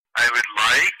I would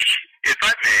like, if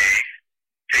I may,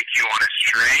 take you on a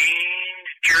strange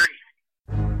journey.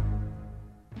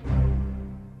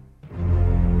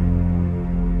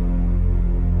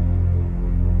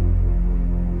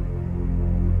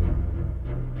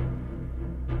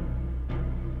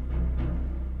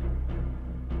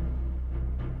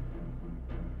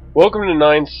 Welcome to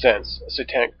 9 Cents, a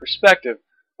satanic perspective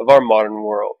of our modern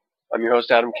world. I'm your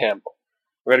host, Adam Campbell.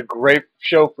 We had a great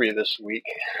show for you this week,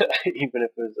 even if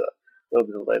it was a little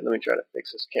bit delayed. Let me try to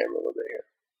fix this camera a little bit here.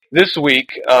 This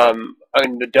week, on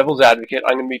the Devil's Advocate,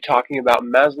 I'm going to be talking about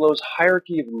Maslow's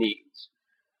hierarchy of needs.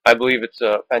 I believe it's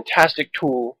a fantastic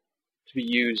tool to be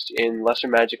used in lesser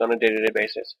magic on a day-to-day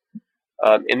basis.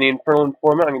 In the Infernal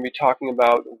Informant, I'm going to be talking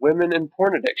about women and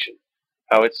porn addiction.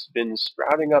 How it's been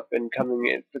sprouting up and coming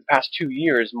in for the past 2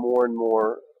 years more and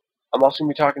more. I'm also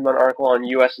going to be talking about an article on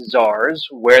U.S. czars,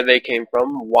 where they came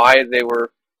from, why they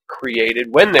were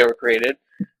created, when they were created,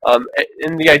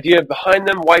 and the idea behind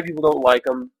them, why people don't like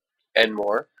them, and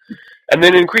more. And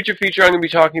then in Creature Feature, I'm going to be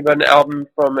talking about an album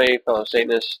from a fellow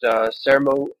Satanist,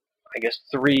 Sermo, I guess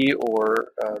 3,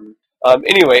 or...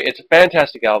 anyway, it's a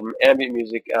fantastic album, ambient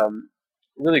music,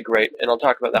 really great, and I'll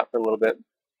talk about that for a little bit.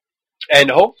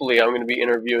 And hopefully I'm going to be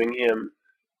interviewing him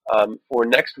for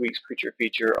next week's Creature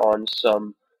Feature on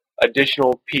some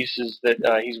additional pieces that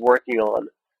he's working on.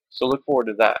 So look forward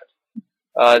to that.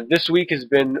 This week has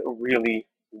been really,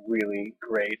 really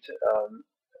great.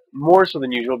 More so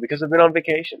than usual because I've been on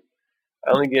vacation.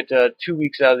 I only get 2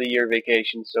 weeks out of the year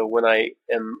vacation, so when I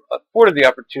am afforded the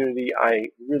opportunity, I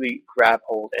really grab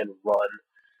hold and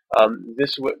run.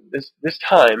 This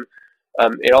time,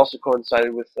 it also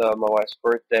coincided with my wife's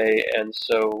birthday, and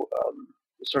so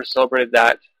we sort of celebrated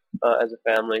that as a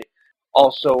family.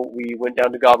 Also, we went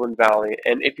down to Goblin Valley,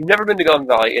 and if you've never been to Goblin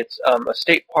Valley, it's a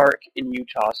state park in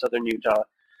Utah, southern Utah,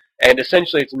 and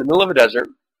essentially it's in the middle of a desert.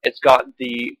 It's got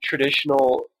the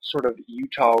traditional sort of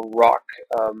Utah rock,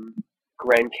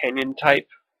 Grand Canyon type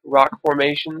rock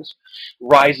formations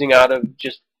rising out of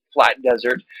just flat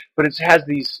desert, but it has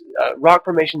these rock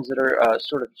formations that are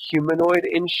sort of humanoid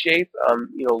in shape,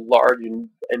 large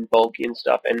and bulky and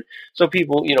stuff. And so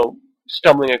people,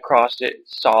 stumbling across it,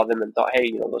 saw them and thought,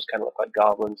 hey, those kind of look like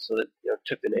goblins, so that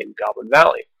took the name Goblin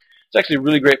Valley. It's actually a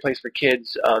really great place for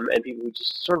kids and people who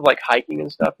just sort of like hiking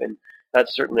and stuff, and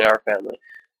that's certainly our family.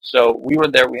 So we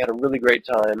went there, we had a really great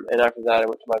time, and after that I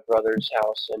went to my brother's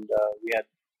house, and we had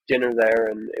dinner there,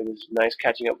 and it was nice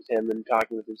catching up with him and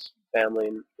talking with his family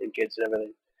and kids and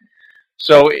everything.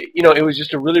 So, it was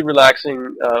just a really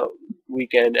relaxing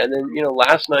weekend. And then,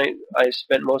 last night I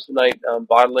spent most of the night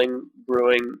bottling,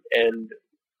 brewing, and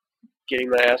getting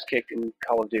my ass kicked in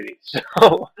Call of Duty.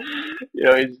 So,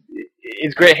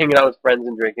 it's great hanging out with friends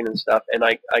and drinking and stuff. And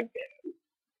I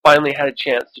finally had a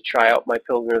chance to try out my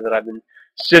Pilsner that I've been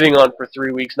sitting on for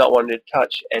 3 weeks, not wanting to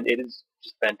touch, and it is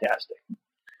just fantastic.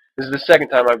 This is the second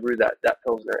time I've brewed that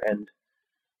Pilsner, and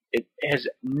it has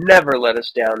never let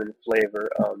us down in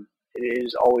flavor. It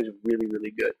is always really,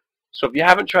 really good. So if you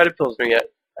haven't tried a Pilsner yet,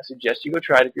 I suggest you go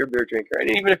try it if you're a beer drinker. And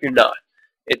even if you're not,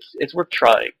 it's worth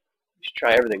trying. You should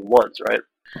try everything once, right?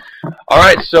 All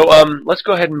right, so let's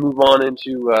go ahead and move on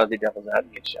into the Devil's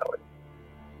Advocate, shall we?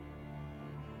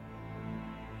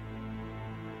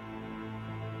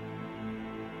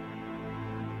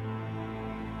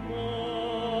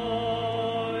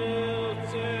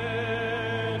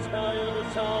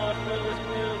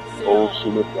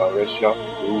 Sulle Florescia,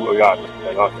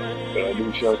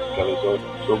 Lucia, Calizo,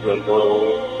 Sopra il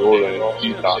Dore,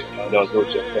 Gita, Nazo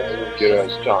Japan,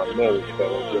 Geras John, Mary,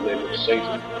 the name of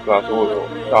Satan, Platoro,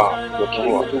 Da, the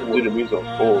Tua, Dinamizo,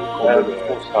 Commander,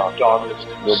 Star,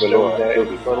 Nobel,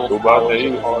 Dobate,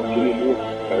 Dinimu,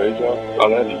 Careja,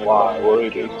 Alani,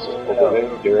 Origins, Obere,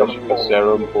 Geras,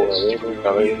 Serum,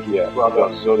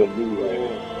 Careja, Soda, New,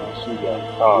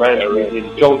 Randomly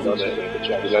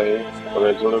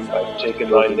I've taken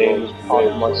my name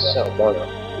upon myself. I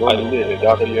live to be the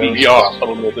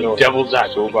Devil's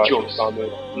Advocate.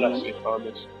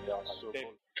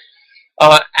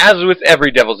 As with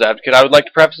every Devil's Advocate, I would like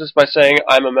to preface this by saying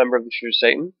I'm a member of the Church of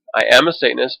Satan. I am a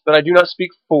Satanist, but I do not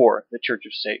speak for the Church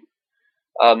of Satan.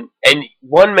 And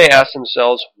one may ask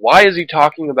themselves, why is he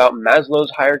talking about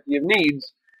Maslow's hierarchy of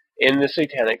needs in the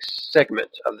satanic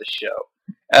segment of the show?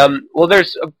 Well,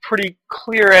 there's a pretty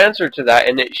clear answer to that,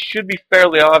 and it should be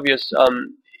fairly obvious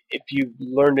if you've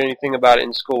learned anything about it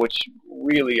in school, which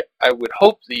really I would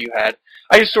hope that you had.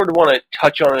 I just sort of want to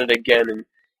touch on it again and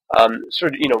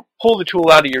pull the tool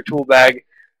out of your tool bag,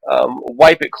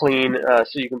 wipe it clean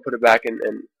so you can put it back and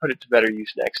put it to better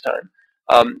use next time.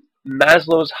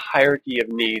 Maslow's hierarchy of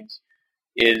needs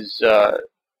is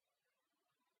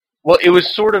Well, it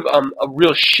was sort of a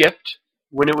real shift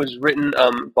when it was written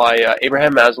by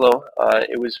Abraham Maslow.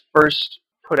 It was first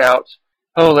put out,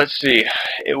 let's see,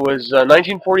 it was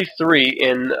 1943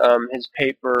 in his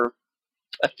paper,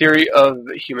 A Theory of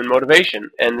Human Motivation,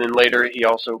 and then later he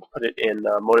also put it in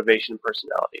Motivation and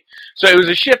Personality. So it was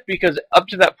a shift because up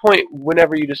to that point,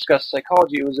 whenever you discussed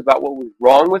psychology, it was about what was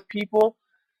wrong with people,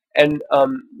 and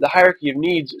the hierarchy of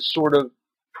needs sort of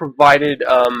provided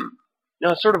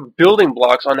sort of building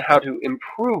blocks on how to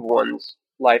improve one's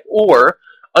life or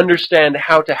understand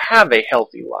how to have a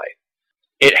healthy life.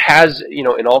 It has,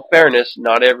 in all fairness,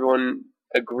 not everyone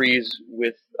agrees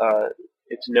with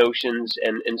its notions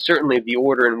and certainly the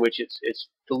order in which it's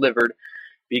delivered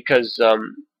because,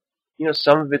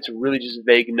 some of it's really just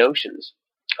vague notions.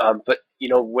 But,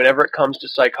 whenever it comes to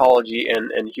psychology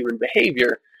and human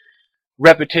behavior,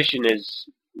 repetition is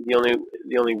the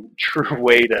only true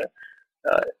way to,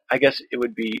 I guess it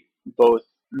would be both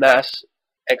mass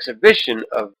exhibition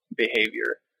of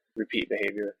behavior, repeat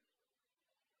behavior.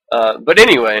 But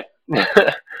anyway,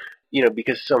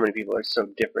 because so many people are so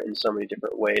different in so many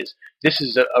different ways, this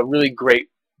is a really great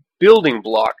building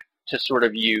block to sort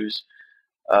of use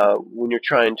when you're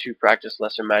trying to practice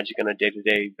lesser magic on a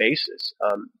day-to-day basis.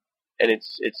 And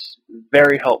it's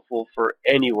very helpful for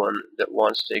anyone that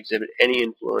wants to exhibit any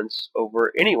influence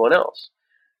over anyone else.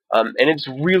 And it's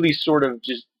really sort of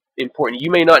just important.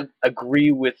 You may not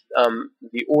agree with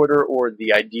the order or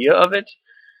the idea of it.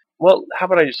 Well, how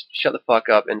about I just shut the fuck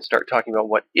up and start talking about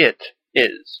what it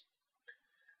is?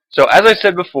 So, as I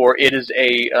said before, it is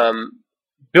a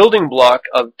building block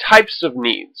of types of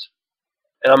needs.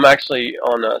 And I'm actually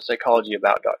on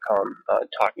psychologyabout.com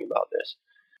talking about this.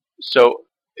 So,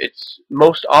 it's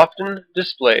most often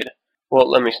displayed. Well,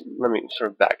 let me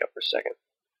sort of back up for a second.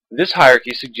 This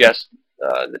hierarchy suggests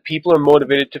that people are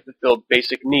motivated to fulfill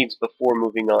basic needs before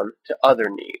moving on to other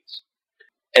needs.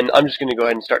 And I'm just going to go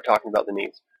ahead and start talking about the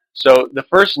needs. So the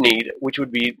first need, which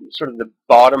would be sort of the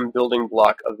bottom building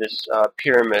block of this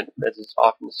pyramid, as is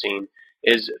often seen,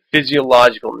 is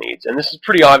physiological needs. And this is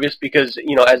pretty obvious because,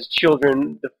 as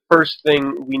children, the first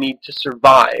thing we need to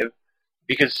survive,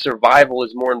 because survival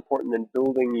is more important than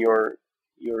building your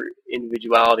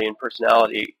individuality and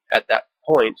personality at that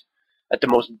point, at the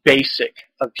most basic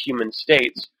of human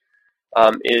states,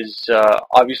 is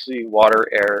obviously water,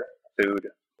 air, food,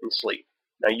 and sleep.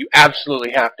 Now, you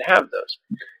absolutely have to have those.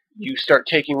 You start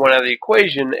taking one out of the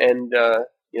equation, and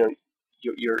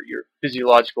your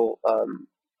physiological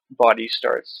body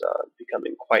starts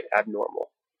becoming quite abnormal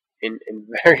in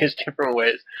various different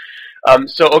ways.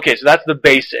 So that's the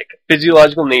basic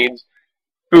physiological needs: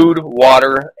 food,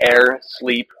 water, air,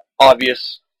 sleep.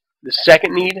 Obvious. The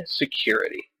second need: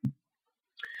 security.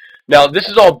 Now, this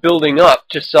is all building up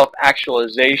to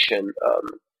self-actualization.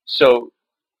 So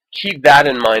keep that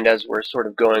in mind as we're sort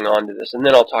of going on to this, and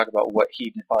then I'll talk about what he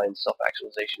defines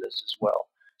self-actualization as well.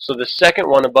 So the second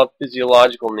one above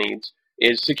physiological needs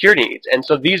is security needs, and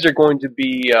so these are going to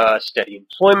be steady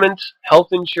employment, health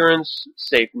insurance,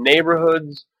 safe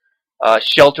neighborhoods,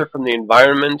 shelter from the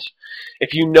environment.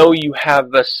 If you know you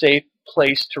have a safe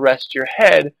place to rest your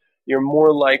head, you're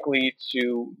more likely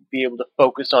to be able to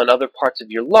focus on other parts of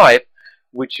your life,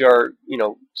 which are,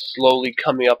 slowly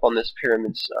coming up on this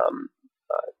pyramid's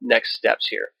next steps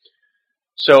here.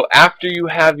 So after you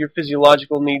have your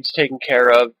physiological needs taken care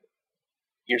of,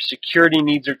 your security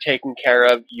needs are taken care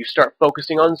of, you start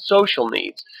focusing on social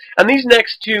needs. And these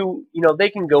next two, they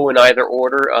can go in either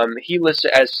order. He lists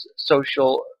it as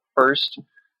social first,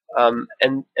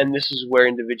 and this is where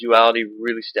individuality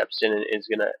really steps in and is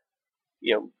going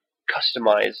to,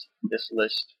 customize this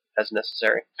list as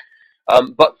necessary.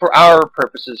 But for our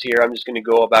purposes here, I'm just going to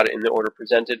go about it in the order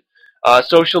presented.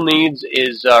 Social needs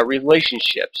is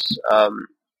relationships,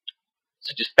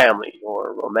 such as family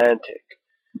or romantic,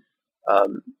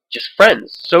 just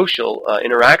friends, social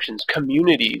interactions,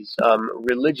 communities,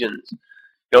 religions.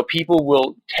 People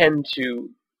will tend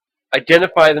to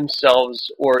identify themselves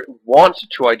or want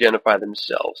to identify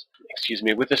themselves,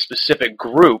 with a specific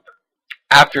group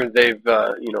after they've,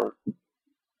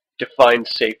 defined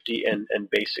safety and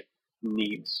basic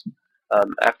needs,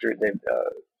 after they've,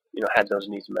 had those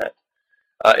needs met.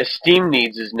 Esteem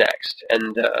needs is next,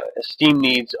 and esteem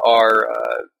needs are,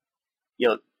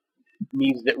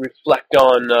 needs that reflect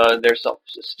on their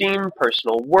self-esteem,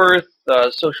 personal worth,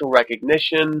 social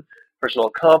recognition, personal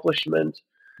accomplishment,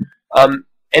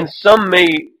 and some may,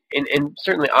 and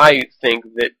certainly I think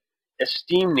that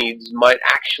esteem needs might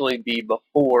actually be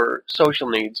before social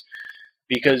needs,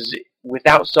 because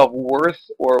without self-worth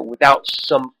or without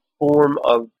some form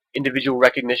of individual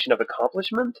recognition of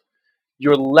accomplishment,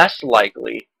 you're less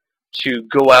likely to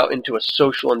go out into a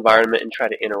social environment and try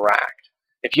to interact.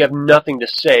 If you have nothing to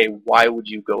say, why would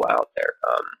you go out there?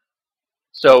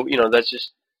 So, that's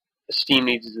just esteem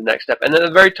needs is the next step. And then at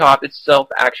the very top, it's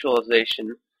self-actualizing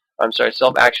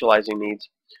needs.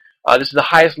 This is the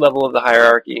highest level of the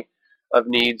hierarchy of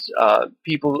needs.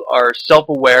 People are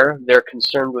self-aware. They're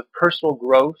concerned with personal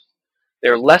growth.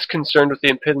 They're less concerned with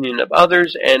the opinion of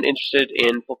others and interested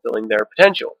in fulfilling their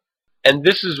potential. And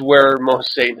this is where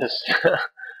most Satanists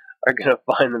are going to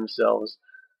find themselves,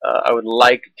 I would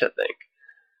like to think.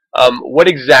 What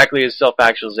exactly is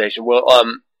self-actualization? Well,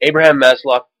 Abraham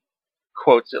Maslow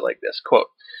quotes it like this, quote,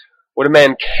 "What a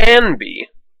man can be,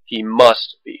 he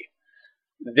must be.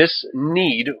 This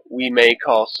need we may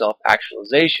call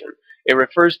self-actualization. It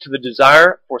refers to the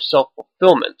desire for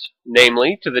self-fulfillment,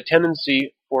 namely, to the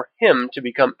tendency for him to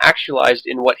become actualized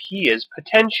in what he is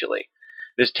potentially.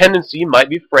 This tendency might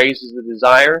be phrased as the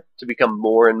desire to become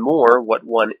more and more what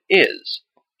one is,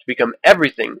 to become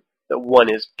everything that one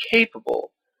is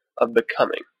capable of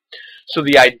becoming." So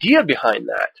the idea behind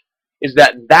that is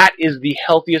that is the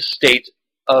healthiest state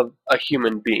of a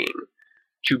human being,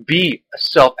 to be a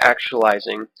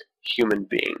self-actualizing human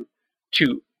being,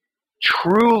 to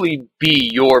truly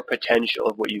be your potential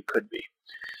of what you could be.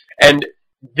 And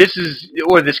this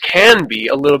can be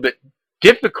a little bit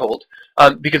difficult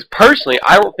because personally,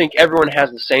 I don't think everyone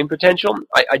has the same potential.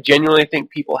 I genuinely think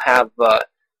people have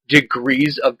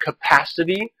degrees of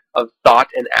capacity of thought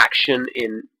and action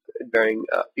in varying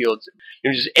fields.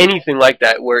 Just anything like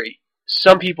that, where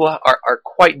some people are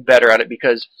quite better at it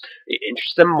because it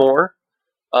interests them more,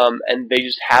 and they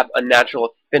just have a natural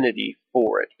affinity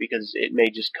for it because it may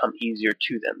just come easier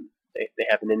to them. They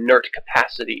have an inert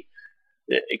capacity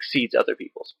that exceeds other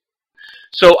people's.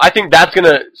 So I think that's going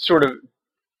to sort of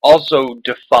also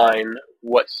define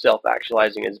what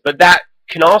self-actualizing is. But that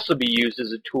can also be used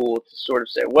as a tool to sort of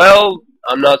say, well,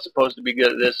 I'm not supposed to be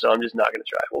good at this, so I'm just not going to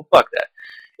try. Well, fuck that.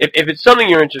 If it's something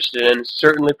you're interested in,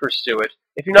 certainly pursue it.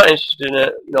 If you're not interested in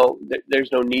it,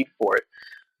 there's no need for it.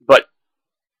 But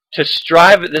to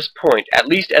strive at this point, at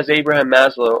least as Abraham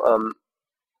Maslow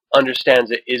understands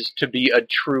it, is to be a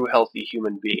true healthy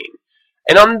human being.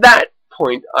 And on that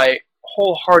point, I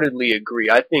wholeheartedly agree.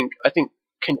 I think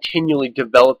continually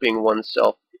developing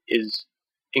oneself is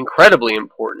incredibly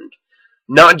important,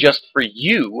 not just for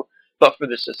you, but for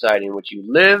the society in which you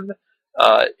live.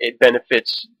 It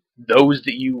benefits those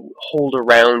that you hold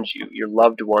around you, your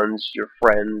loved ones, your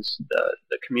friends,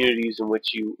 the communities in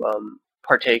which you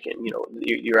partake in,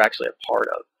 you're actually a part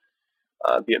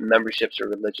of, be it memberships or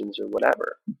religions or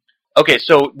whatever. Okay,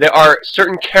 so there are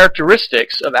certain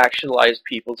characteristics of actualized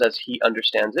peoples as he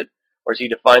understands it, or as he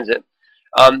defines it.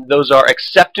 Those are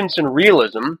acceptance and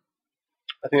realism.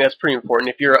 I think that's pretty important.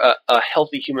 If you're a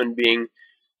healthy human being,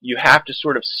 you have to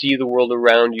sort of see the world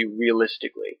around you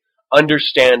realistically,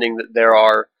 understanding that there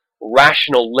are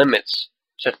rational limits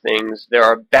to things. There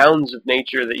are bounds of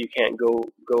nature that you can't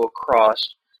go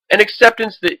across. And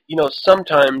acceptance that,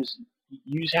 sometimes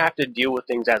you just have to deal with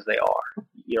things as they are.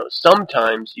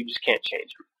 Sometimes you just can't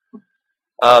change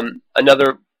them.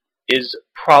 Another is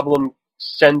problem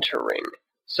centering.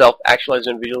 Self-actualized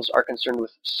individuals are concerned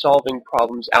with solving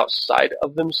problems outside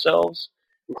of themselves,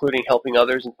 including helping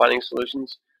others and finding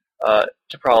solutions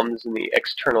to problems in the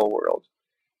external world.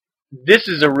 This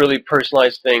is a really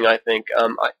personalized thing, I think.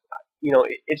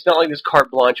 It's not like this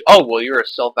carte blanche, oh, well, you're a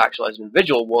self-actualized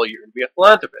individual, well, you're going to be a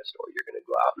philanthropist, or you're going to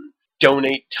go out and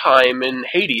donate time in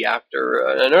Haiti after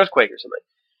an earthquake or something.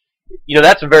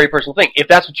 That's a very personal thing. If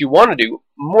that's what you want to do,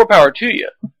 more power to you.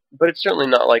 But it's certainly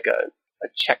not like a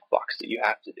checkbox that you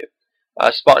have to do.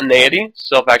 Spontaneity.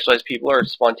 Self-actualized people are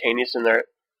spontaneous in their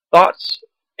thoughts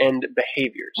and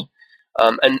behaviors.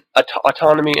 And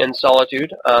autonomy and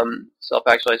solitude.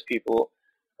 Self-actualized people,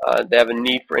 they have a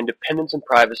need for independence and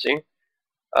privacy.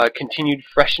 Continued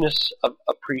freshness of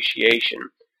appreciation.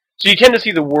 So you tend to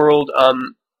see the world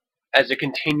as a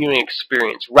continuing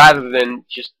experience rather than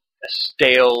just a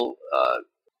stale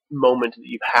moment that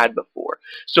you've had before.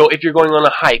 So if you're going on a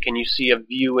hike and you see a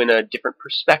view in a different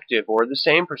perspective or the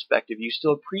same perspective, you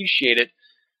still appreciate it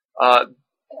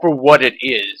for what it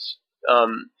is,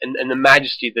 and the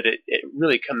majesty that it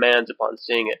really commands upon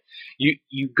seeing it.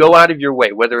 You go out of your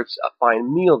way, whether it's a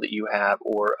fine meal that you have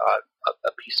or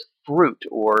a piece of fruit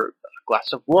or a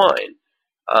glass of wine,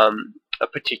 a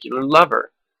particular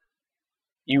lover.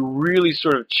 You really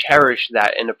sort of cherish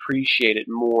that and appreciate it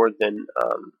more than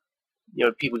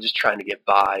people just trying to get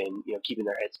by and keeping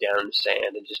their heads down in the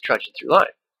sand and just trudging through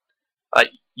life.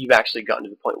 You've actually gotten to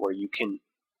the point where you can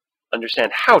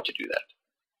understand how to do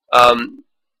that.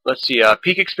 Let's see,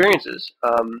 peak experiences.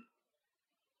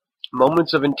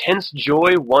 Moments of intense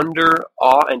joy, wonder,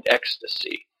 awe, and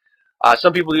ecstasy.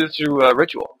 Some people do this through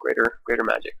ritual, greater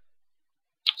magic.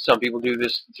 Some people do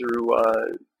this through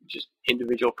just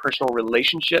individual personal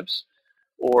relationships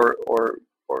or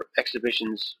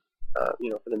exhibitions,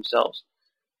 for themselves.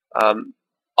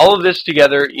 All of this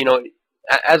together,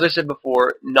 as I said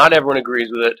before, not everyone agrees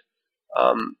with it.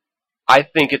 I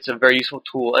think it's a very useful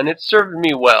tool, and it's served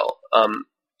me well,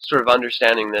 sort of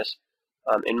understanding this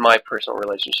in my personal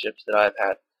relationships that I've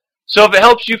had. So if it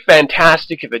helps you,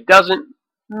 fantastic. If it doesn't,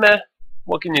 meh,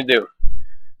 what can you do?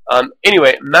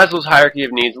 Anyway, Maslow's hierarchy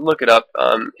of needs, look it up.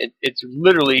 It's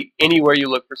literally anywhere you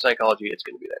look for psychology, it's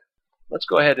going to be there. Let's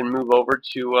go ahead and move over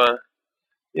to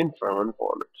Infernal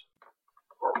Informant.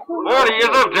 Bodies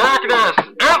of darkness,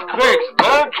 earthquakes,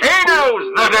 volcanoes,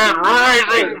 the dead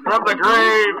rising from the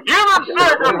grave, human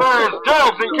sacrifice,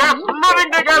 dogs and cats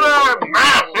living together,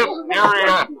 mass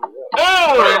hysteria,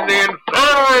 all in the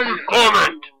Infernal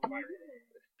Informant.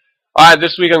 Alright,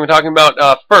 this week I'm talking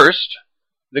about, first,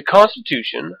 the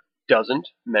Constitution doesn't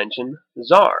mention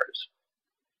czars.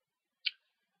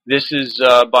 This is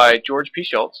by George P.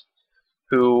 Schultz,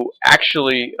 who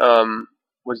actually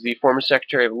was the former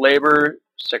Secretary of Labor,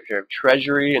 Secretary of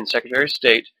Treasury, and Secretary of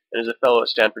State, and is a fellow at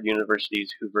Stanford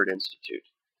University's Hoover Institute.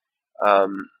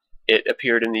 It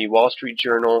appeared in the Wall Street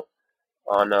Journal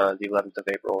on the 11th of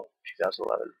April,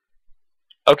 2011.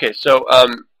 Okay, so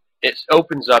it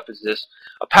opens up as this: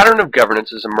 a pattern of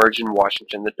governance has emerged in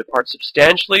Washington that departs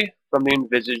substantially from the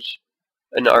envisaged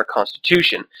in our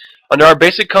Constitution. Under our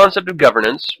basic concept of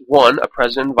governance, 1, a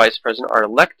president and vice president are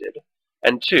elected,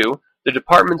 and 2, the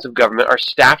departments of government are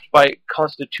staffed by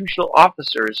constitutional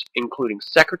officers, including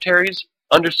secretaries,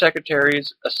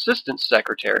 undersecretaries, assistant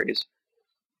secretaries,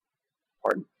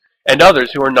 and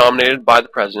others who are nominated by the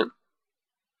president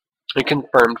and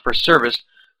confirmed for service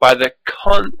by the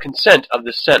consent of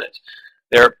the Senate.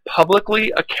 They are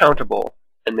publicly accountable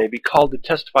and may be called to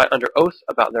testify under oath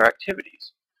about their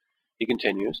activities. He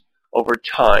continues, over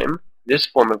time, this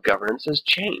form of governance has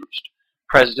changed.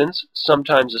 Presidents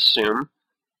sometimes assume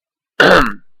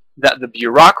that the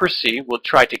bureaucracy will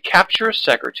try to capture a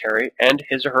secretary and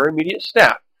his or her immediate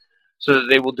staff, so that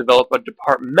they will develop a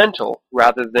departmental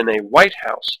rather than a White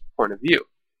House point of view.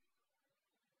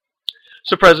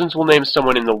 So presidents will name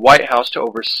someone in the White House to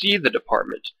oversee the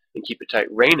department and keep a tight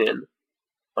rein in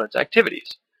on its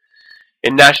activities.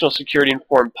 In national security and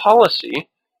foreign policy,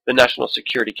 the National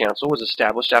Security Council was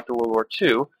established after World War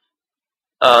II,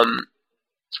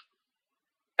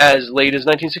 as late as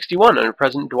 1961 under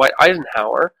President Dwight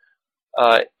Eisenhower.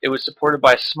 It was supported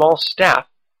by a small staff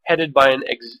headed by an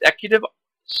executive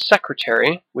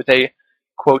secretary with a,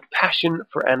 quote, passion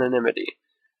for anonymity,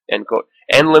 end quote,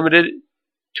 and limited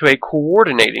to a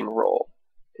coordinating role.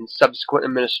 In subsequent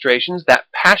administrations, that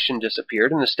passion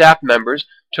disappeared, and the staff members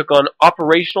took on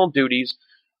operational duties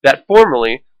that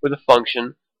formerly were the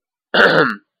function,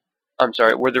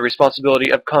 were the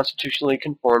responsibility of constitutionally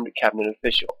conformed cabinet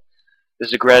official.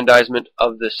 This aggrandizement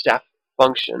of the staff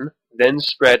function then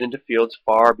spread into fields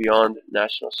far beyond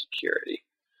national security.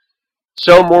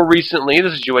 So more recently,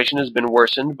 the situation has been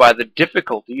worsened by the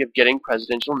difficulty of getting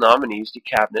presidential nominees to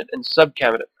cabinet and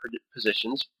sub-cabinet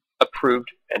positions approved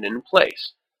and in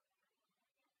place.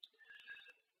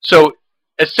 So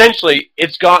essentially,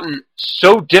 it's gotten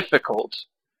so difficult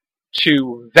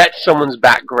to vet someone's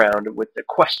background with the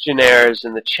questionnaires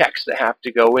and the checks that have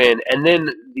to go in, and then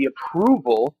the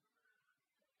approval.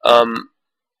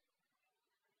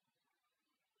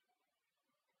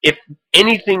 If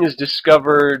anything is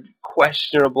discovered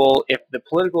questionable, if the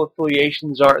political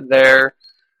affiliations aren't there,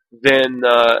 then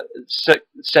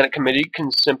Senate committee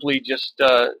can simply just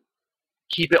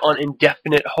keep it on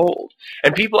indefinite hold.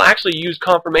 And people actually use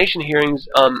confirmation hearings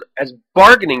as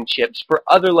bargaining chips for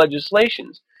other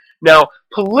legislations. Now,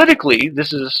 politically,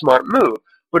 this is a smart move,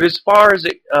 but as far as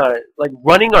like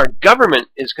running our government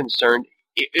is concerned,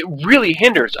 it really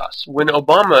hinders us. When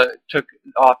Obama took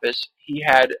office, he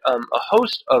had a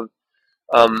host of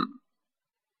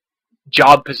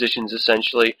job positions,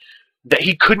 essentially, that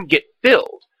he couldn't get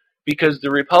filled because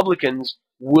the Republicans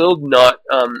will not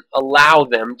allow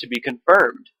them to be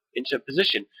confirmed into a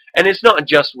position. And it's not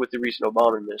just with the recent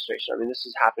Obama administration. I mean, this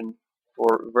has happened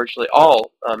for virtually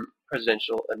all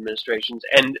presidential administrations.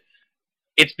 And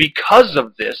it's because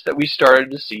of this that we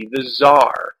started to see the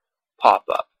czar pop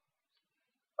up.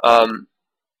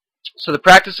 So the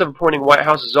practice of appointing White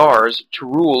House czars to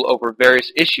rule over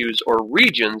various issues or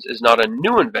regions is not a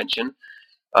new invention.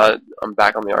 I'm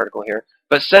back on the article here.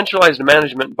 But centralized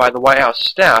management by the White House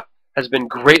staff has been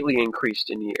greatly increased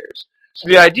in years. So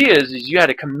the idea is you had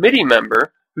a committee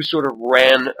member who sort of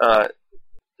ran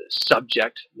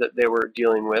subject that they were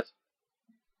dealing with.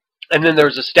 And then there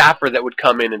was a staffer that would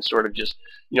come in and sort of just,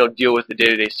 deal with the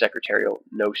day-to-day secretarial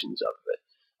notions of it.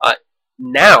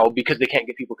 Now, because they can't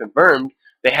get people confirmed,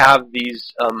 they have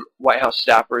these White House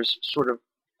staffers sort of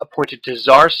appointed to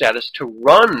czar status to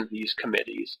run these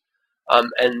committees.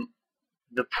 And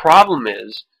the problem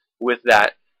is with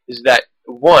that is that,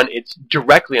 one, it's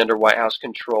directly under White House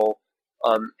control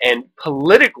and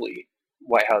politically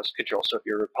White House control. So if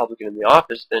you're a Republican in the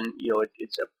office, then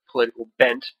it's a political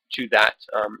bent to that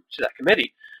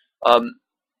committee.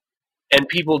 And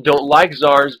people don't like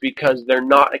czars because they're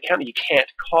not accountable. You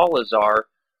can't call a czar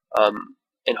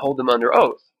and hold them under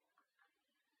oath.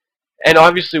 And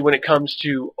obviously, when it comes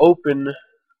to open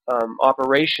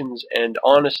operations and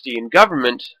honesty in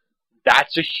government,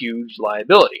 that's a huge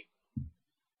liability.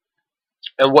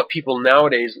 And what people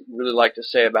nowadays really like to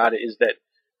say about it is that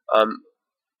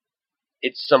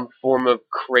it's some form of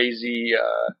crazy,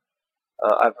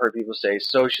 I've heard people say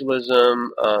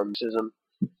socialism,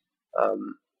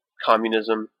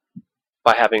 communism,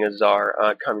 by having a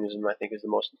czar. Communism, I think, is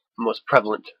the most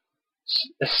prevalent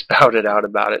spouted out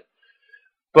about it.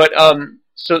 But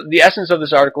so the essence of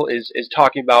this article is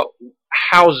talking about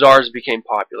how czars became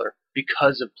popular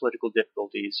because of political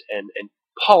difficulties and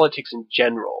politics in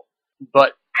general,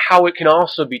 but how it can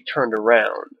also be turned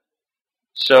around.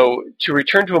 So to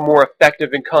return to a more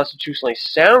effective and constitutionally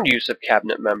sound use of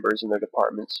cabinet members and their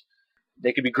departments,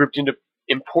 they could be grouped into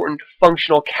important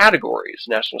functional categories: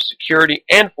 national security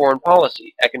and foreign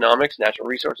policy, economics, natural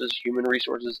resources, human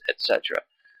resources, etc.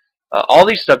 All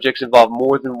these subjects involve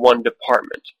more than one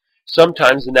department.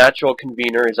 Sometimes the natural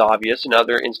convener is obvious. In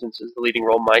other instances, the leading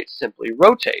role might simply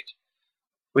rotate.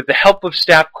 With the help of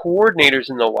staff coordinators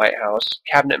in the White House,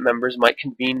 cabinet members might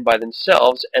convene by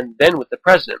themselves and then with the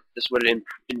president. This would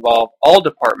involve all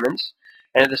departments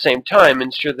and at the same time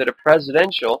ensure that a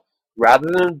presidential rather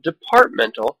than a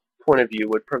departmental point of view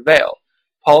would prevail.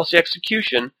 Policy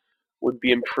execution would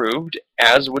be improved,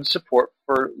 as would support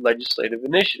for legislative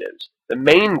initiatives. The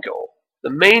main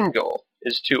goal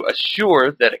is to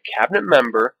assure that a cabinet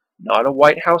member, not a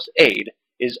White House aide,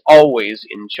 is always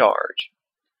in charge.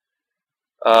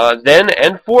 Then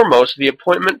and foremost, the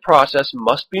appointment process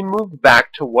must be moved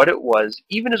back to what it was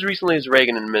even as recently as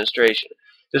Reagan administration.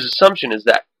 This assumption is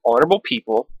that honorable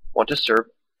people want to serve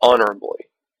honorably.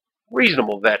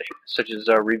 Reasonable vetting, such as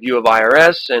a review of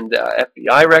IRS and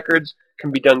FBI records,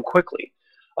 can be done quickly.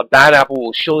 A bad apple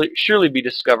will surely be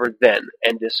discovered then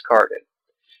and discarded.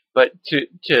 But to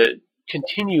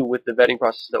continue with the vetting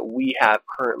process that we have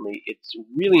currently, it's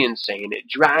really insane. It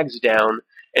drags down,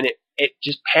 and it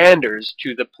just panders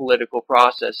to the political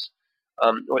process,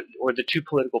 or the two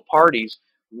political parties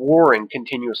warring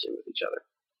continuously with each other.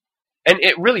 And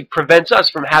it really prevents us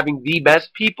from having the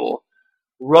best people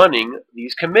running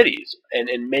these committees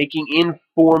and making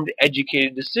informed,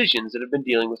 educated decisions that have been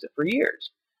dealing with it for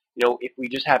years. If we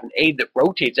just have an aide that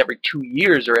rotates every 2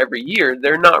 years or every year,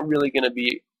 they're not really going to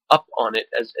be up on it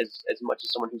as much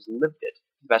as someone who's lived it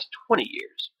the past 20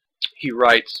 years. He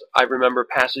writes, I remember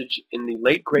a passage in the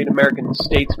late great American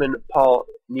statesman Paul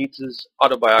Nietzsche's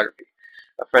autobiography.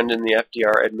 A friend in the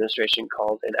FDR administration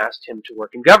called and asked him to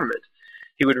work in government.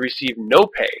 He would receive no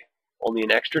pay, only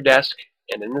an extra desk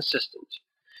and an assistant.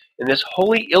 In this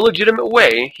wholly illegitimate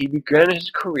way, he began his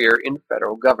career in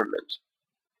federal government.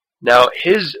 Now,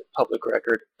 his public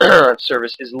record of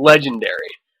service is legendary.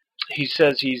 He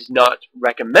says he's not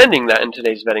recommending that in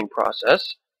today's vetting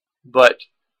process, but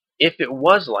if it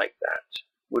was like that,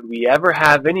 would we ever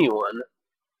have anyone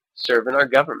serve in our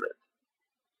government?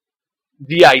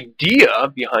 The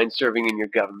idea behind serving in your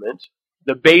government,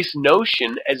 the base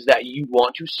notion is that you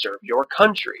want to serve your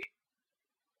country.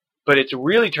 But it's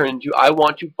really turned into, I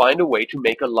want to find a way to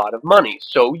make a lot of money,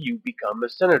 so you become a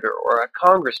senator or a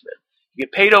congressman. You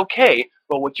get paid okay,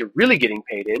 but what you're really getting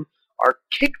paid in are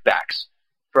kickbacks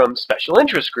from special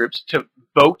interest groups to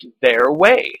vote their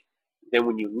way. Then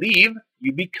when you leave,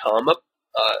 you become a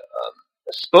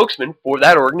spokesman for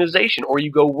that organization, or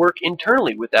you go work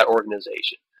internally with that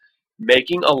organization,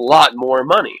 making a lot more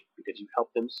money because you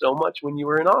helped them so much when you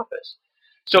were in office.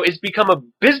 So it's become a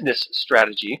business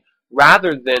strategy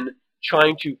rather than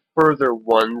trying to further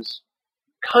one's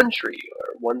country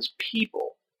or one's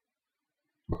people.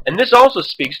 And this also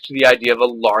speaks to the idea of a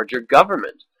larger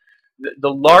government.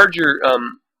 The larger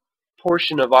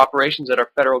portion of operations that our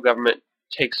federal government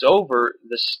takes over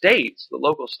the states, the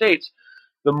local states,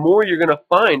 the more you're going to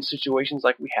find situations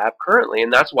like we have currently.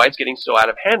 And that's why it's getting so out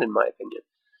of hand, in my opinion,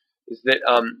 is that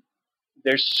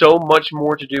there's so much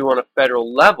more to do on a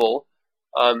federal level.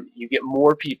 You get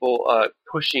more people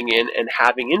pushing in and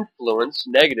having influence,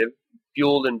 negative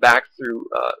fueled and backed through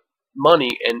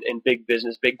money and big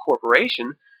business, big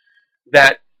corporation,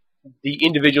 that the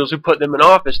individuals who put them in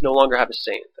office no longer have a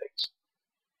say in things.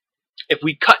 If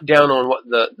we cut down on what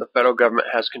the federal government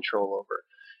has control over,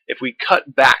 if we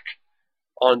cut back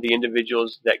on the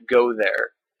individuals that go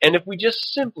there, and if we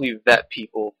just simply vet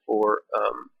people for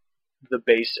the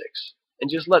basics and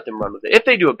just let them run with it. If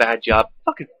they do a bad job,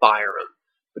 fucking fire them.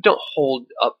 But don't hold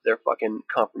up their fucking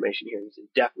confirmation hearings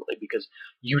indefinitely because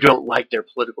you don't like their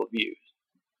political views.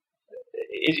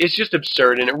 It's just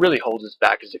absurd, and it really holds us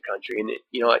back as a country. And,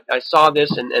 I saw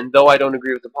this, and though I don't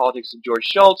agree with the politics of George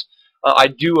Shultz, I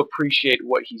do appreciate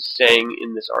what he's saying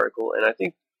in this article, and I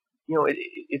think,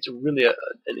 it's really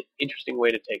an interesting way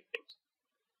to take things.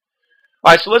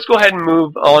 All right, so let's go ahead and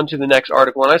move on to the next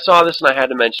article. And I saw this, and I had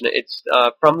to mention it. It's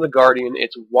from The Guardian.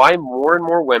 It's Why More and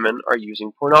More Women Are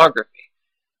Using Pornography.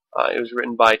 It was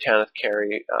written by Tanith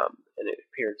Carey, and it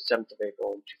appeared 7th of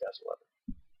April in 2011.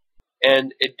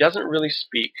 And it doesn't really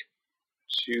speak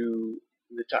to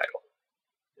the title.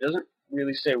 It doesn't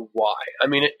really say why. I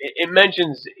mean, it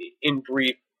mentions in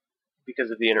brief because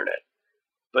of the internet,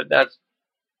 but that's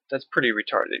pretty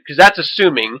retarded, because that's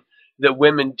assuming that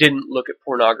women didn't look at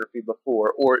pornography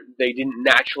before, or they didn't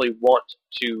naturally want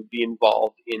to be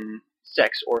involved in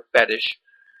sex or fetish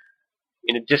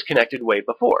in a disconnected way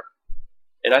before.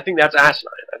 And I think that's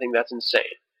asinine. I think that's insane.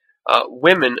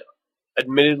 Women,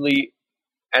 admittedly,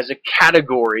 as a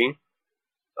category,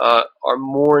 are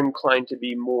more inclined to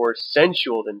be more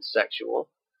sensual than sexual,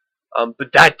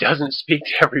 but that doesn't speak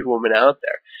to every woman out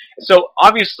there. So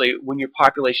obviously, when your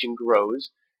population grows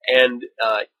and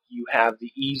you have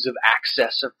the ease of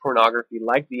access of pornography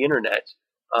like the internet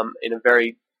in a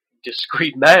very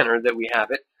discreet manner that we have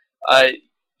it,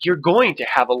 you're going to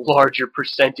have a larger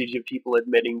percentage of people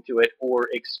admitting to it or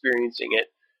experiencing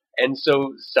it. And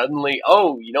so suddenly,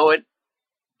 oh, you know what?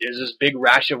 There's this big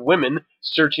rash of women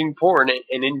searching porn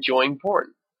and enjoying porn.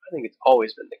 I think it's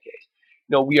always been the case.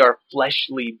 We are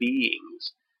fleshly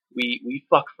beings. We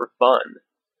fuck for fun.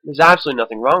 There's absolutely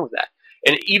nothing wrong with that.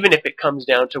 And even if it comes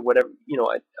down to whatever,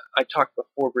 I talked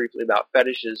before briefly about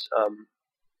fetishes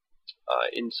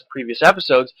in some previous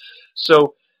episodes.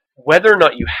 So whether or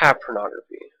not you have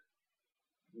pornography,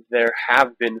 there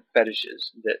have been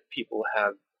fetishes that people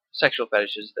have, sexual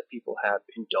fetishes that people have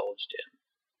indulged in.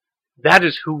 That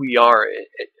is who we are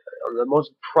on the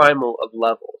most primal of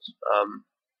levels.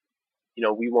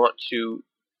 We want to,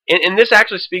 and this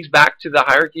actually speaks back to the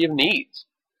hierarchy of needs.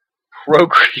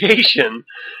 Procreation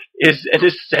is an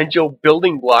essential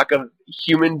building block of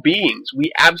human beings.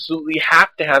 We absolutely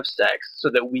have to have sex so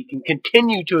that we can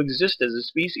continue to exist as a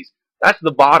species. That's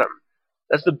the bottom.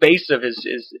 That's the base of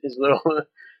his little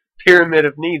pyramid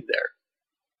of needs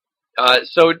there.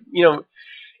 So,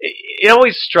 it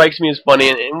always strikes me as funny,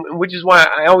 and which is why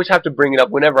I always have to bring it up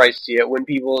whenever I see it. When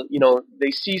people, they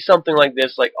see something like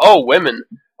this, like, oh, women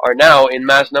are now in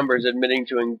mass numbers admitting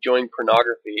to enjoying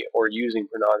pornography or using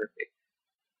pornography.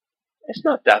 It's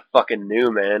not that fucking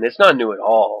new, man. It's not new at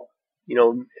all.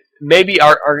 Maybe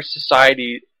our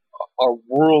society, our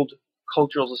world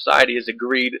cultural society has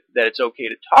agreed that it's okay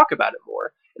to talk about it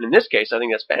more. And in this case, I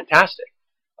think that's fantastic.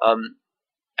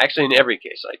 Actually, in every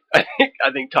case,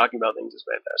 I think talking about things is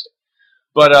fantastic.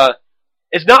 But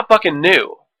it's not fucking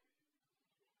new.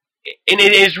 And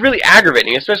it is really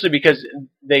aggravating, especially because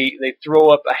they throw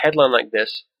up a headline like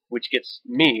this, which gets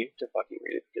me to fucking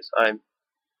read it, because I'm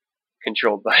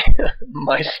controlled by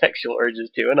my sexual urges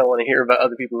too, and I want to hear about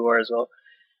other people who are as well.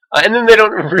 And then they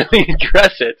don't really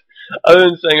address it, other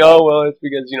than saying, oh, well, it's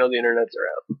because, the internet's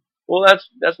around. Well,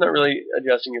 that's not really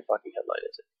addressing your fucking headline,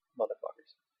 is it, motherfuckers?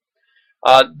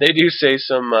 They do say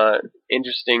some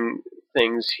interesting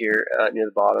things here near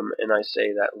the bottom, and I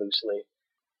say that loosely.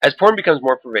 As porn becomes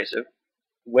more pervasive,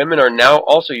 women are now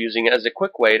also using it as a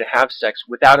quick way to have sex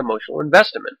without emotional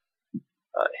investment,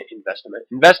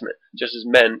 just as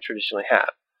men traditionally have.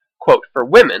 Quote, for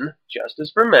women, just as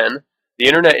for men, the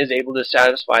internet is able to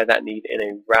satisfy that need in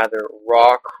a rather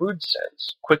raw, crude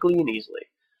sense, quickly and easily.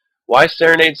 Why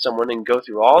serenade someone and go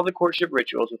through all the courtship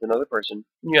rituals with another person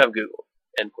when you have Google?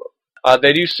 End quote.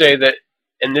 They do say that,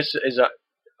 and this is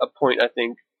a point I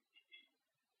think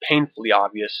painfully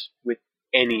obvious with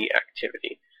any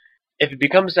activity. If it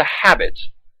becomes a habit,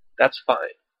 that's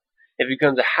fine. If it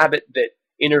becomes a habit that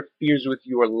interferes with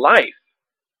your life,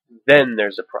 then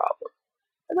there's a problem.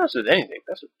 And that's with anything.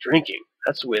 That's with drinking.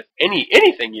 That's with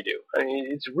anything you do. I mean,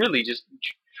 it's really just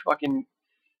fucking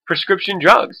prescription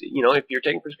drugs. If you're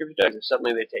taking prescription drugs and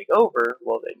suddenly they take over,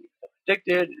 well, then you become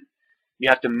addicted. And you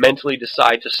have to mentally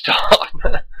decide to stop.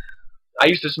 I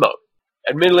used to smoke.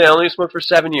 Admittedly, I only smoked for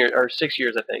 7 years, or 6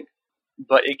 years, I think.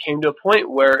 but it came to a point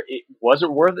where it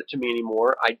wasn't worth it to me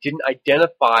anymore. I didn't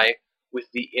identify with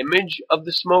the image of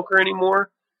the smoker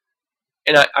anymore,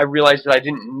 and I realized that I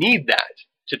didn't need that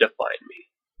to define me.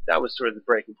 That was sort of the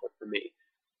breaking point for me.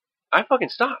 I fucking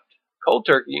stopped. Cold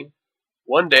turkey.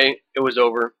 One day, it was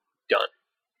over. Done.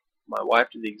 My wife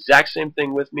did the exact same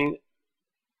thing with me.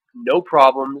 No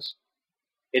problems.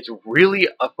 It's really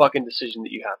a fucking decision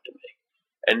that you have to make.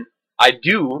 And I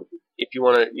do, if you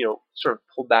want to, sort of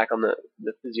pull back on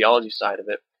the physiology side of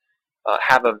it,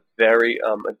 have a very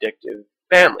addictive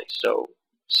family. So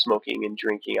smoking and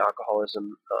drinking,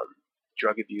 alcoholism,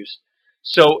 drug abuse.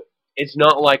 So it's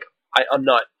not like I'm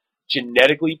not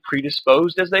genetically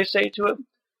predisposed, as they say, to it.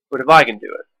 But if I can do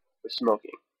it with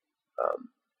smoking,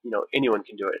 anyone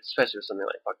can do it, especially with something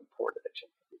like fucking porn addiction.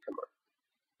 Come on.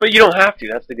 But you don't have to.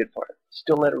 That's the good part.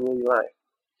 Still let it rule your life.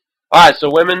 Alright, so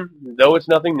women, though it's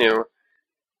nothing new,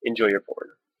 enjoy your porn.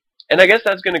 And I guess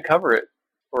that's going to cover it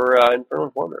for Infernal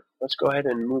Informant. Let's go ahead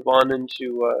and move on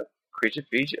into Creature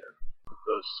Feature.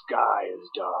 The sky is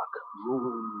dark,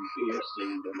 moon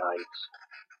piercing the night.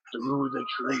 Through the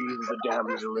trees the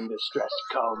damsel in distress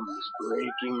comes,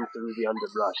 breaking through the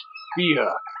underbrush,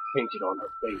 fear painted on her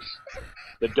face.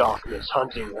 The darkness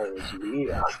hunting her is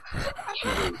near. She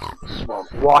waits in the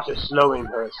swamp, water slowing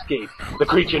her escape. The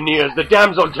creature nears, the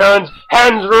damsel turns,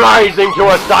 hands rising to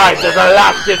her sides as a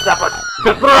last-ditch effort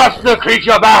to thrust the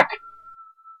creature back.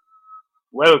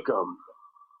 Welcome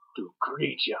to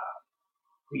Creature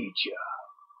Feature.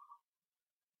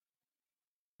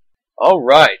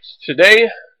 Alright, today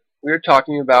we are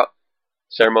talking about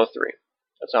Ceremo 3.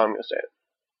 That's how I'm going to say it.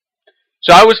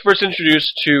 So I was first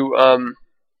introduced to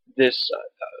this,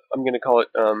 I'm going to call it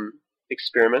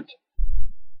experiment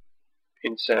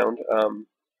in sound,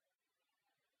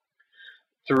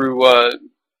 through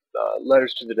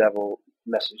Letters to the Devil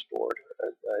message board,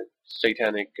 a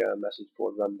satanic message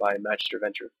board run by Magister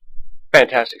Venture.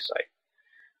 Fantastic site.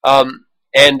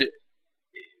 And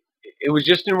it was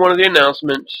just in one of the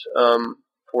announcement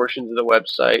portions of the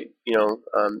website,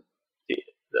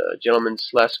 the gentleman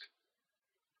Slesk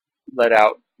let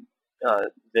out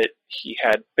that he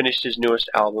had finished his newest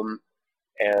album,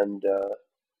 and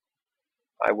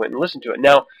I went and listened to it.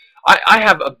 Now, I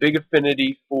have a big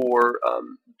affinity for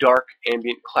dark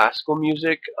ambient classical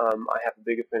music. I have a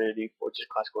big affinity for just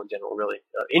classical in general, really.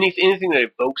 Anything that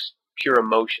evokes pure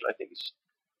emotion, I think is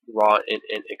raw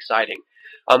and exciting.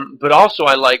 But also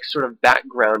I like sort of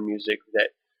background music that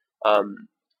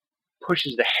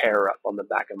pushes the hair up on the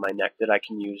back of my neck, that I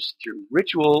can use through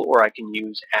ritual, or I can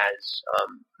use as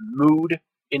mood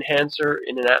enhancer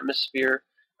in an atmosphere.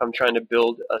 I'm trying to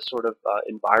build a sort of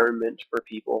environment for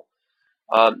people.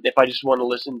 If I just want to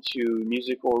listen to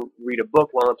music or read a book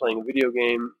while I'm playing a video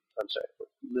game,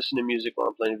 listen to music while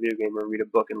I'm playing a video game, or read a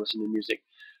book and listen to music,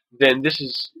 then this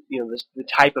is the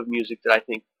type of music that I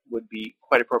think would be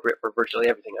quite appropriate for virtually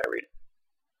everything I read.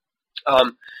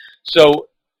 So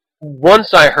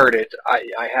once I heard it,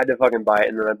 I had to fucking buy it,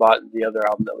 and then I bought the other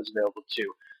album that was available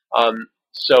too.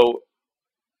 So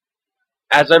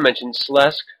as I mentioned,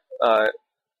 Slesk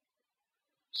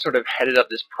sort of headed up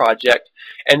this project,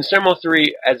 and Ceremo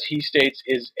 3, as he states,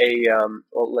 is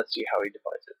well, let's see how he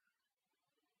defines it.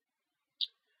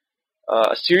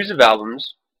 A series of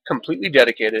albums completely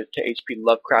dedicated to H.P.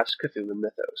 Lovecraft's Cthulhu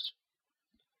mythos.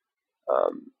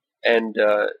 And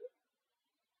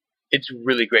it's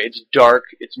really great. It's dark,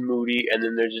 it's moody, and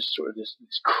then there's just sort of this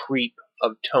creep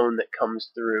of tone that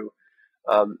comes through.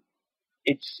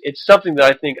 It's something that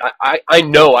I think I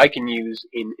know I can use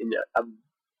in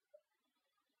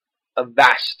a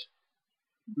vast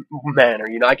manner.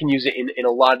 I can use it in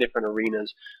a lot of different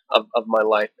arenas of my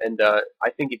life. And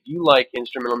I think if you like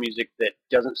instrumental music that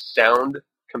doesn't sound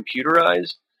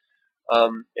computerized,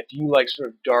 if you like sort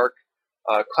of dark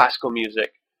classical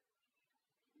music,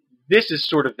 this is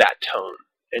sort of that tone,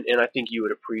 and I think you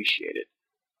would appreciate it.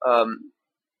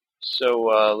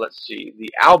 So let's see. The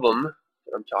album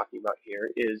that I'm talking about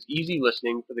here is Easy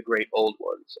Listening for the Great Old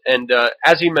Ones. And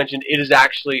as he mentioned, it is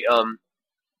actually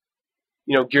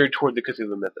geared toward the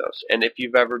Cthulhu mythos. And if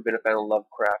you've ever been a fan of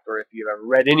Lovecraft, or if you've ever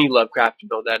read any Lovecraft, you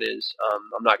know that is.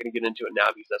 I'm not going to get into it now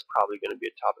because that's probably going to be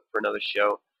a topic for another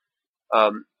show.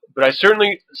 But I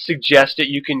certainly suggest it.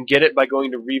 You can get it by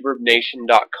going to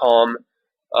ReverbNation.com.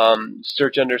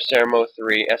 Search under Ceremo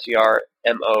 3, Sermoii,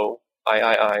 and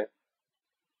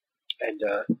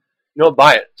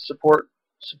buy it. Support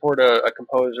a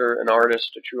composer, an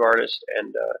artist, a true artist,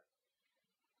 and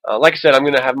like I said, I'm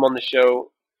going to have him on the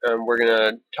show, and we're going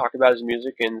to talk about his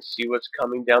music and see what's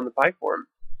coming down the pipe for him.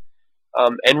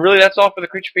 And really, that's all for the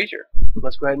Creature Feature.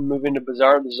 Let's go ahead and move into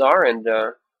Bizarre and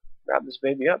wrap this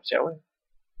baby up, shall we?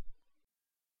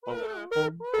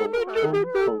 Welcome,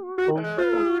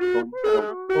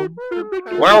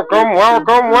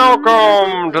 welcome,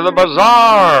 welcome to the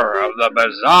Bazaar of the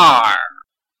Bazaar.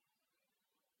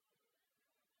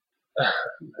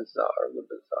 Bazaar, the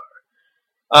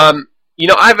Bazaar.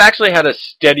 I've actually had a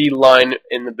steady line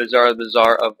in the Bazaar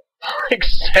of like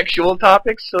sexual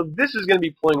topics, so this is going to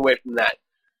be pulling away from that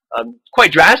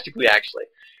quite drastically, actually.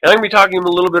 And I'm going to be talking a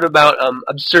little bit about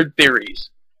absurd theories,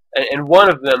 and one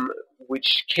of them,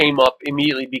 which came up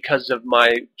immediately because of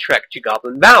my trek to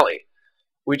Goblin Valley,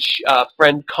 which a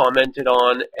friend commented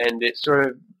on, and it sort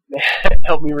of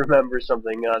helped me remember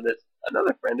something that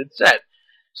another friend had said.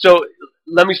 So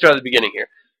let me start at the beginning here.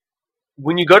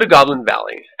 When you go to Goblin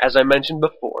Valley, as I mentioned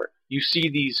before, you see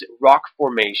these rock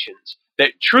formations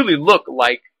that truly look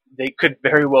like they could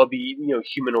very well be,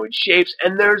 humanoid shapes,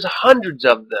 and there's hundreds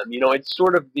of them. It's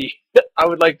sort of the I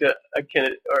would like to akin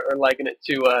it or liken it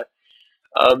to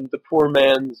the poor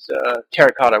man's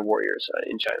terracotta warriors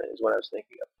in China is what I was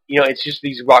thinking of. It's just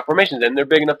these rock formations, and they're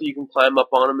big enough that you can climb up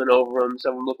on them and over them.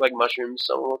 Some of them look like mushrooms,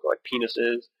 some of them look like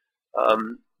penises.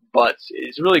 But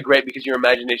it's really great because your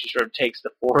imagination sort of takes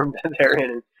the form that they're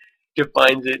in and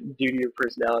defines it due to your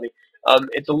personality.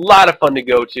 It's a lot of fun to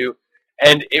go to,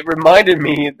 and it reminded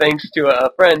me, thanks to a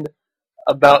friend,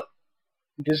 about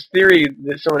this theory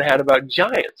that someone had about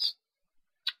giants.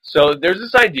 So there's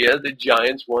this idea that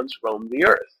giants once roamed the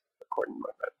earth, according to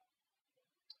my friend.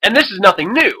 And this is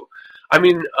nothing new. I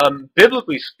mean,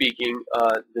 biblically speaking,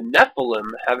 the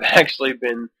Nephilim have actually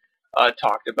been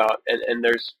talked about, and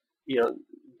there's,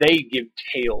 they give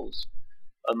tales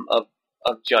of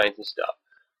giants and stuff.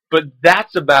 But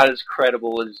that's about as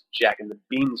credible as Jack and the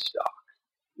Beanstalk.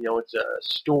 It's a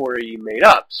story made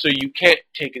up, so you can't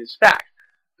take it as fact.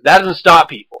 But that doesn't stop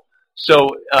people.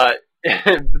 So,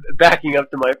 backing up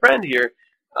to my friend here,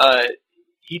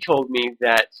 he told me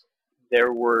that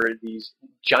there were these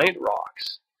giant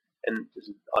rocks, and this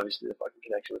is obviously the fucking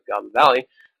connection with Goblin Valley,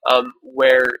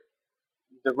 where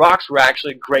the rocks were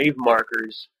actually grave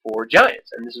markers for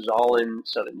giants, and this is all in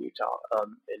southern Utah,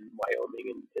 in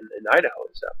Wyoming, and in Idaho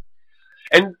and stuff.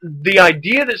 And the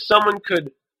idea that someone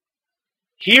could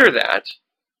hear that,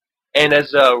 and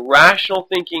as a rational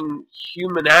thinking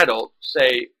human adult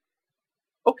say,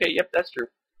 okay, yep, that's true.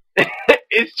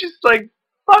 It's just like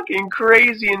fucking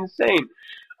crazy insane.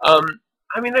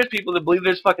 I mean, there's people that believe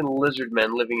there's fucking lizard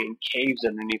men living in caves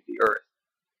underneath the earth.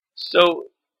 So,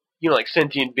 like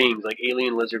sentient beings, like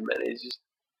alien lizard men. It's just,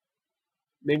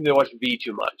 maybe they watch V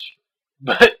too much.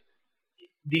 But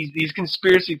these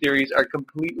conspiracy theories are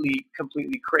completely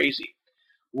crazy.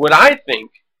 What I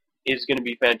think is going to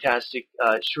be fantastic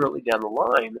shortly down the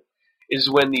line is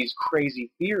when these crazy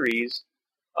theories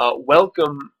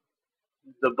welcome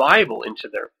the Bible into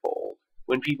their fold.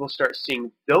 When people start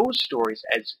seeing those stories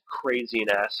as crazy and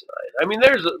asinine. I mean,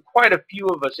 there's quite a few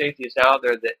of us atheists out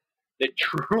there that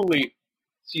truly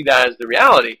see that as the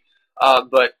reality.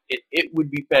 But it would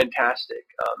be fantastic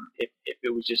if it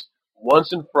was just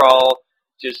once and for all,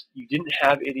 just you didn't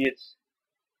have idiots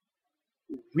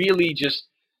really just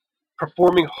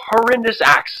performing horrendous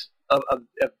acts of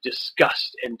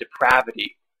disgust and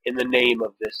depravity in the name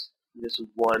of this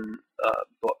one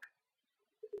book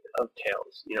of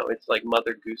tales. It's like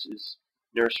Mother Goose's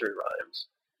nursery rhymes,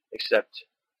 except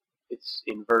it's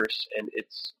in verse and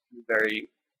it's very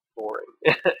boring.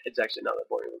 It's actually not that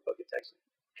boring of a book. It's actually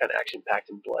kind of action-packed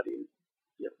and bloody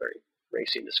and very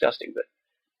racy and disgusting, but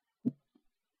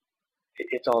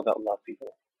it's all about love,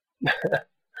 people.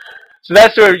 So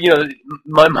that's sort of,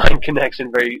 my mind connects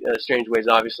in very strange ways,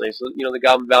 obviously. So, the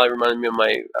Goblin Valley reminded me of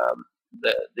my,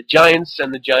 the giants,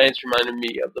 and the giants reminded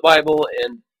me of the Bible,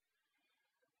 and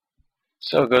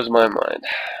so goes my mind.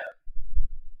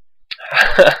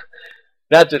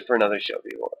 That's it for another show,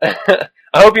 people. I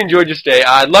hope you enjoyed your stay.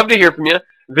 I'd love to hear from you.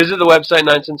 Visit the website,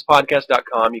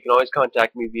 9centspodcast.com. You can always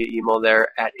contact me via email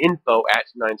there at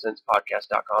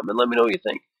info@9centspodcast.com and let me know what you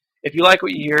think. If you like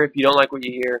what you hear, if you don't like what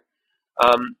you hear,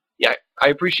 I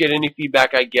appreciate any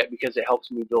feedback I get because it helps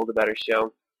me build a better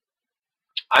show.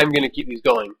 I'm going to keep these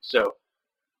going, so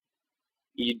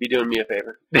you'd be doing me a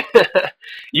favor.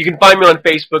 You can find me on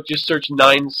Facebook. Just search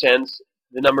 9 Cents,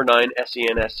 the number 9,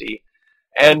 SENSE.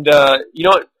 And you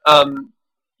know what?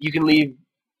 You can leave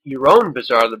your own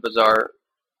Bazaar the Bazaar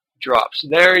drops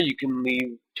there. You can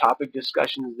leave topic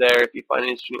discussions there. If you find an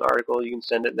interesting article, you can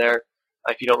send it there.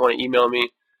 If you don't want to email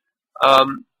me.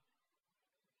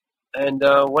 And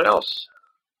what else?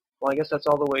 Well, I guess that's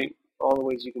all the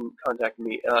ways you can contact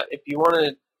me. If you want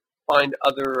to find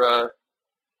other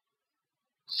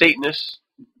Satanists,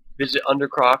 visit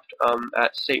Undercroft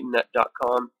at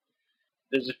satannet.com.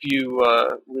 there's a few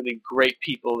really great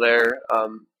people there,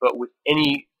 but with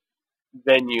any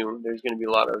venue, there's going to be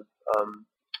a lot of,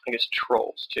 I guess,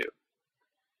 trolls too.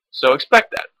 So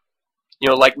expect that.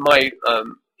 Like my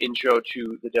intro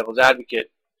to the Devil's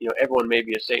Advocate, everyone may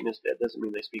be a Satanist. That doesn't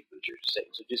mean they speak for the Church of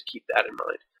Satan. So just keep that in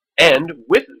mind. And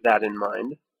with that in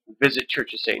mind, visit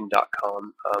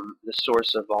churchofsatan.com, the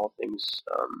source of all things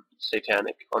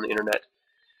satanic on the internet.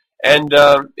 And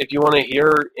if you want to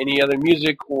hear any other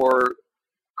music or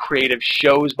creative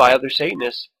shows by other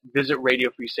Satanists, visit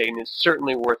Radio Free Satan. It's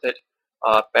certainly worth it.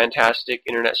 Fantastic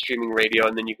internet streaming radio,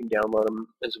 and then you can download them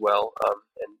as well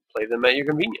and play them at your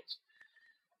convenience.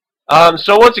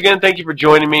 So once again, thank you for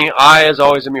joining me. I, as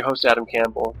always, am your host, Adam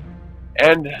Campbell.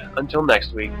 And until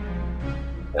next week,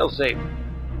 hail Satan.